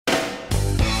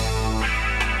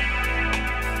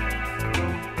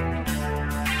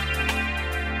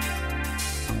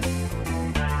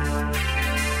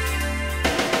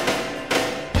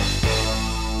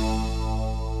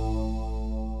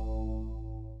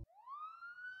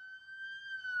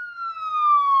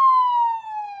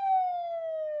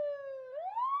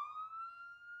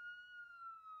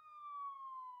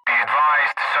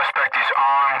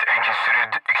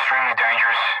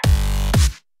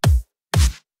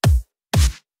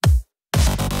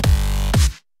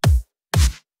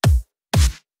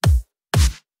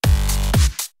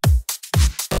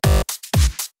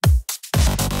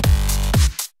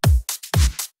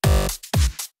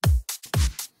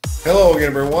Hello again,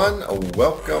 everyone.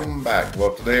 Welcome back.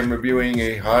 Well, today I'm reviewing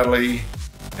a highly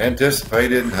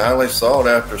anticipated, highly sought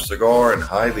after cigar and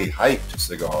highly hyped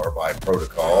cigar by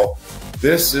Protocol.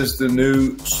 This is the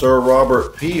new Sir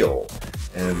Robert Peel,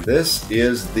 and this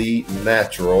is the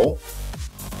Natural.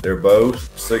 They're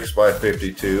both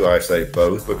 6x52. I say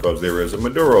both because there is a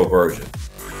Maduro version.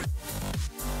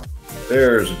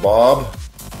 There's Bob,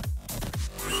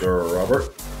 Sir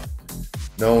Robert,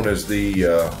 known as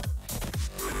the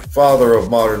father of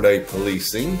modern day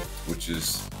policing, which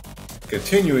is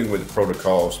continuing with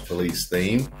Protocol's police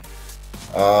theme.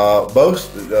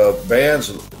 Both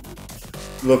bands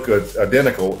look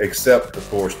identical, except of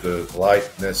course the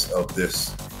lightness of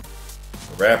this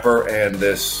wrapper and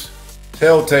this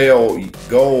telltale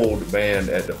gold band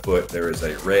at the foot. There is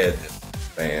a red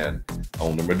band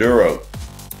on the Maduro.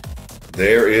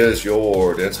 There is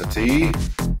your density.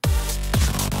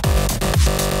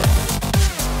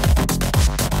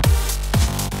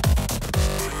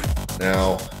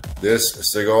 Now,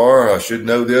 this cigar, I should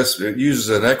know this, it uses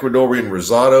an Ecuadorian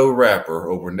Rosado wrapper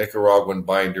over Nicaraguan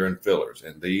binder and fillers.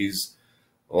 And these,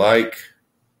 like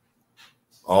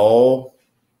all,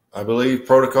 I believe,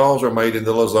 Protocols, are made in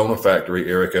the La Zona factory,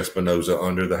 Eric Espinosa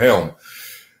under the helm.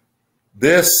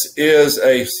 This is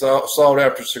a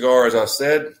sought-after cigar, as I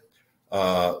said.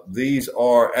 These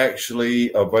are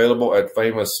actually available at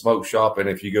Famous Smoke Shop. And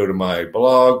if you go to my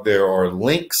blog, there are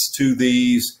links to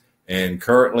these. And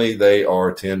currently they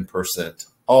are 10%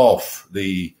 off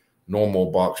the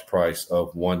normal box price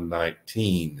of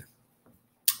 $119.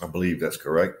 I believe that's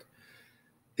correct.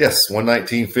 Yes,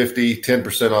 $119.50,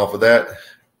 10% off of that.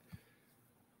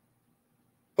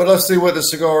 But let's see what the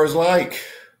cigar is like.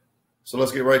 So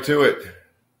let's get right to it.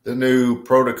 The new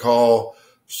Protocol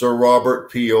Sir Robert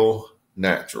Peel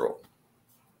Natural.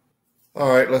 All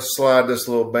right, let's slide this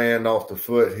little band off the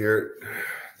foot here.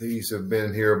 These have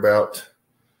been here about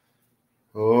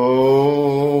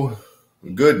a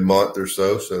good month or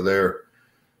so. So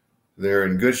they're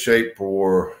in good shape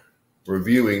for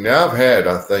reviewing. Now I've had,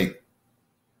 I think,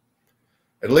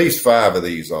 at least 5 of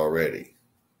these already.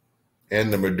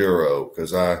 And the Maduro,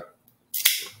 because I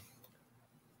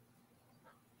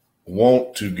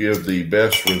want to give the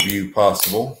best review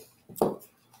possible.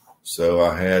 So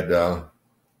I had a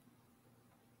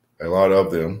lot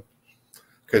of them.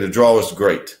 Okay, the draw is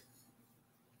great.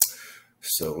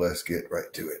 So let's get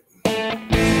right to it.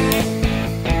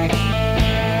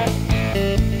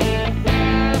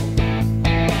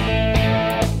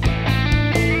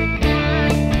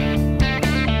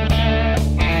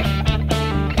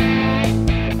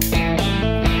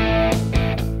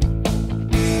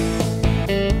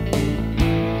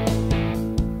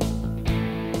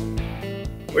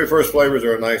 Very first flavors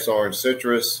are a nice orange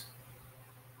citrus,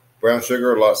 brown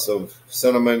sugar, lots of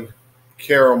cinnamon,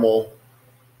 caramel,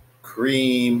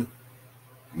 cream,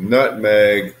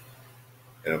 nutmeg,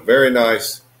 and a very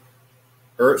nice,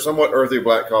 somewhat earthy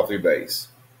black coffee base.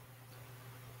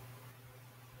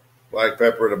 Black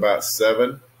pepper at about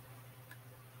 7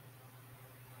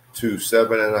 to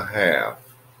 7.5.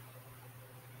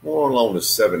 More along the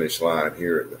 7-ish line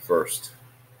here at the first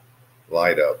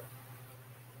light up.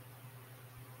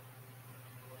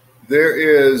 There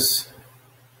is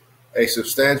a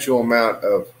substantial amount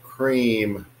of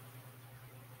cream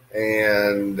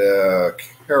and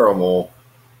caramel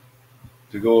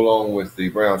to go along with the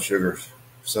brown sugar,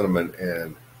 cinnamon,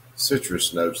 and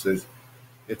citrus notes.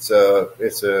 It's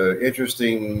a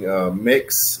interesting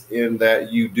mix in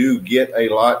that you do get a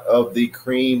lot of the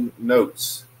cream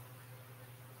notes.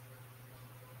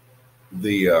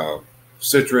 The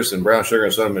citrus and brown sugar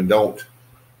and cinnamon don't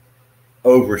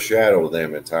overshadow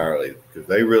them entirely because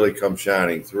they really come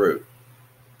shining through.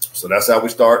 So that's how we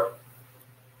start.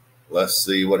 Let's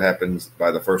see what happens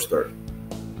by the first third.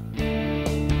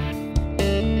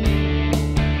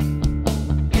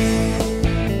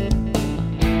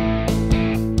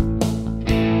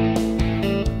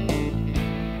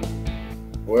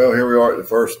 Well, here we are at the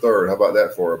first third. How about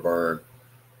that for a burn?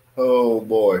 Oh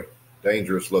boy,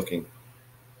 dangerous looking.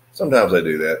 Sometimes I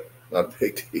do that. Not a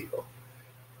big deal.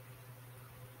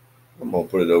 I'm going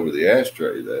to put it over the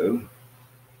ashtray though.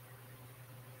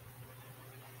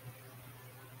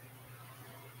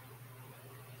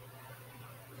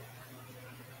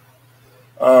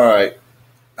 All right,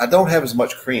 I don't have as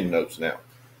much cream notes now,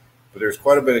 but there's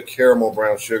quite a bit of caramel,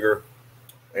 brown sugar,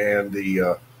 and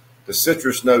the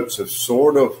citrus notes have it's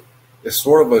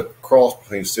sort of a cross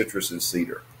between citrus and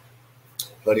cedar.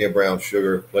 Plenty of brown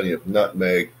sugar, plenty of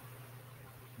nutmeg.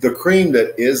 The cream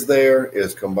that is there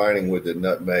is combining with the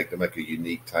nutmeg to make a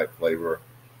unique type flavor.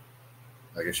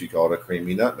 I guess you call it a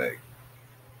creamy nutmeg.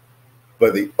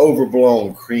 but the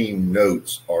overblown cream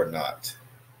notes are not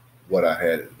what I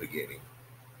had at the beginning.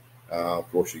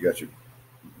 Of course, you got your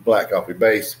black coffee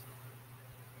base.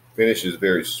 Finish is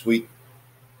very sweet.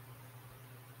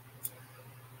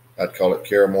 I'd call it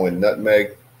caramel and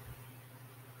nutmeg.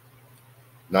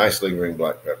 Nice lingering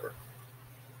black pepper.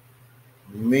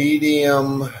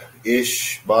 Medium-ish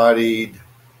bodied,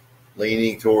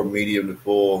 leaning toward medium to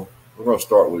full. We're going to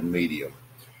start with medium.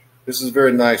 This is a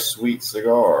very nice, sweet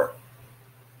cigar.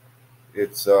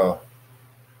 It's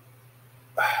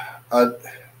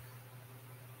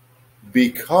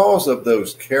because of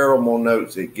those caramel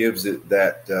notes, it gives it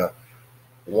that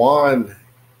Juan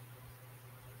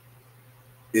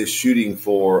is shooting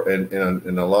for, and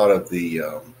a lot of the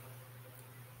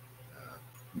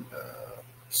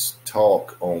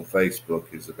talk on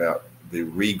Facebook is about the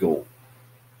regal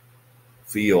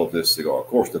feel of this cigar. Of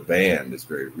course, the band is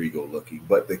very regal looking,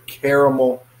 but the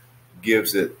caramel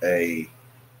gives it a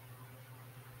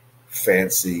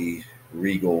fancy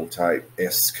regal type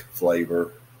esque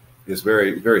flavor. It's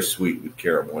very, very sweet with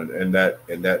caramel, and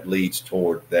that leads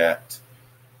toward that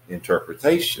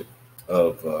interpretation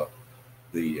of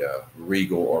the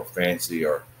regal or fancy,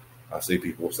 or I see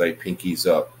people say pinkies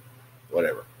up,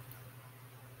 whatever.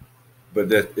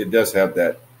 But it does have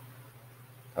that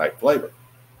type flavor.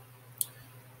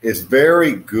 It's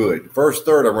very good. First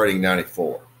third, I'm rating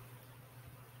 94.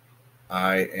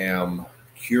 I am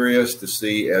curious to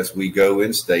see as we go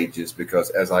in stages, because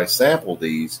as I sample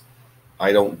these,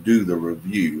 I don't do the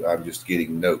review. I'm just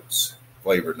getting notes,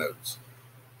 flavor notes.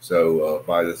 So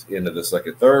by the end of the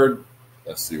second third,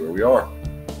 let's see where we are.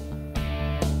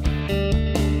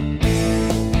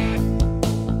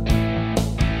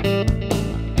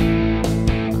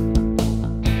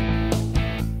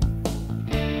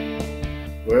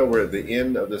 Well, we're at the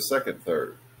end of the second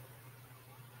third.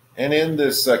 And in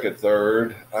this second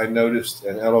third, I noticed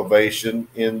an elevation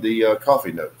in the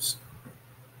coffee notes.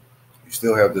 You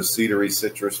still have the cedary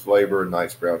citrus flavor,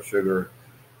 nice brown sugar,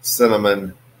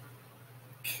 cinnamon,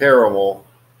 caramel,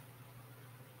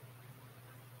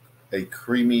 a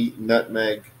creamy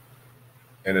nutmeg,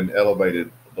 and an elevated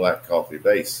black coffee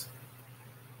base.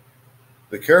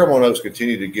 The caramel notes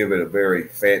continue to give it a very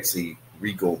fancy,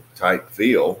 regal type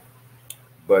feel,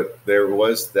 but there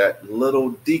was that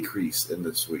little decrease in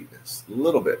the sweetness, a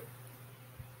little bit.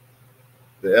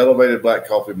 The elevated black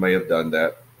coffee may have done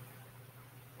that,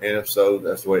 and if so,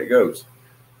 that's the way it goes.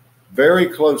 Very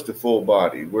close to full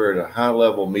body. We're at a high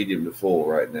level, medium to full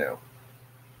right now.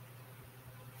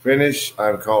 Finish,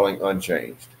 I'm calling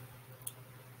unchanged.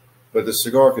 But the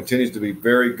cigar continues to be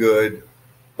very good,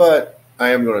 but I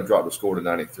am going to drop the score to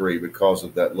 93 because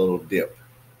of that little dip.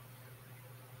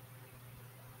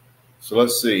 So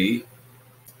let's see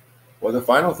what the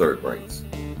final third brings.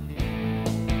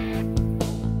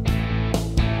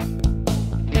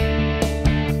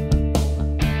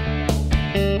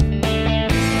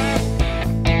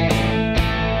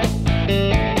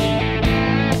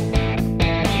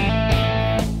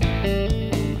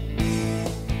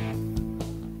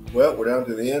 Well, we're down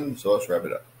to the end, so let's wrap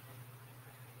it up.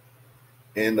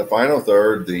 In the final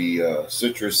third, the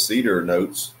citrus cedar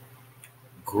notes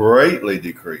greatly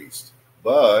decreased,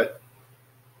 but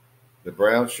the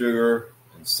brown sugar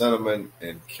and cinnamon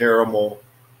and caramel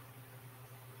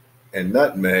and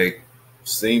nutmeg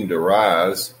seemed to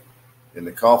rise, and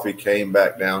the coffee came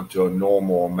back down to a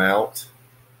normal amount.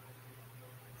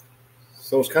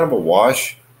 So it's kind of a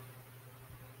wash.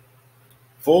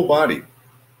 Full body.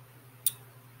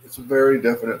 It's a very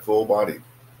definite full body.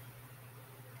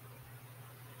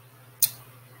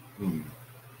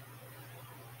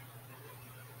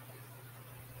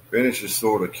 Finish is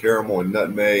sort of caramel and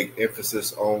nutmeg,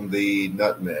 emphasis on the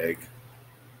nutmeg.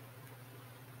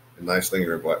 A nice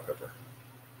lingering black pepper.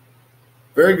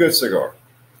 Very good cigar.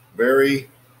 Very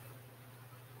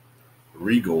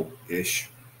regal-ish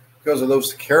because of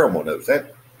those caramel notes.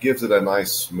 That gives it a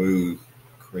nice, smooth,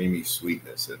 creamy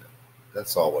sweetness in it.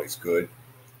 That's always good.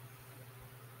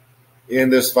 In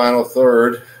this final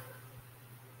third,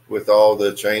 with all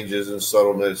the changes and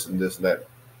subtleness and this and that,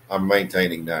 I'm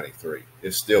maintaining 93.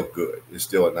 It's still good. It's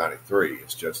still a 93.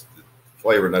 It's just the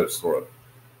flavor notes sort of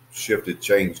shifted,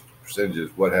 changed percentages,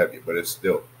 what have you, but it's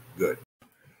still good.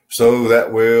 So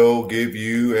that will give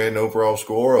you an overall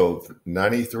score of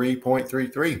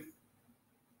 93.33.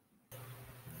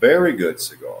 Very good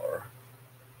cigar.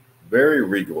 Very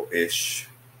regal-ish.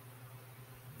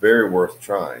 Very worth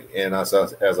trying. And as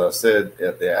I said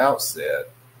at the outset,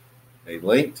 a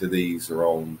link to these are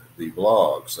on the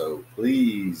blog, so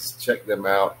please check them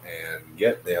out and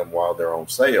get them while they're on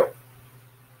sale.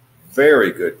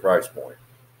 Very good price point.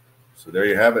 So there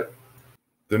you have it.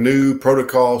 The new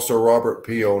Protocol Sir Robert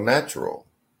P.O. Natural,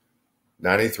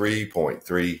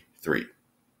 93.33.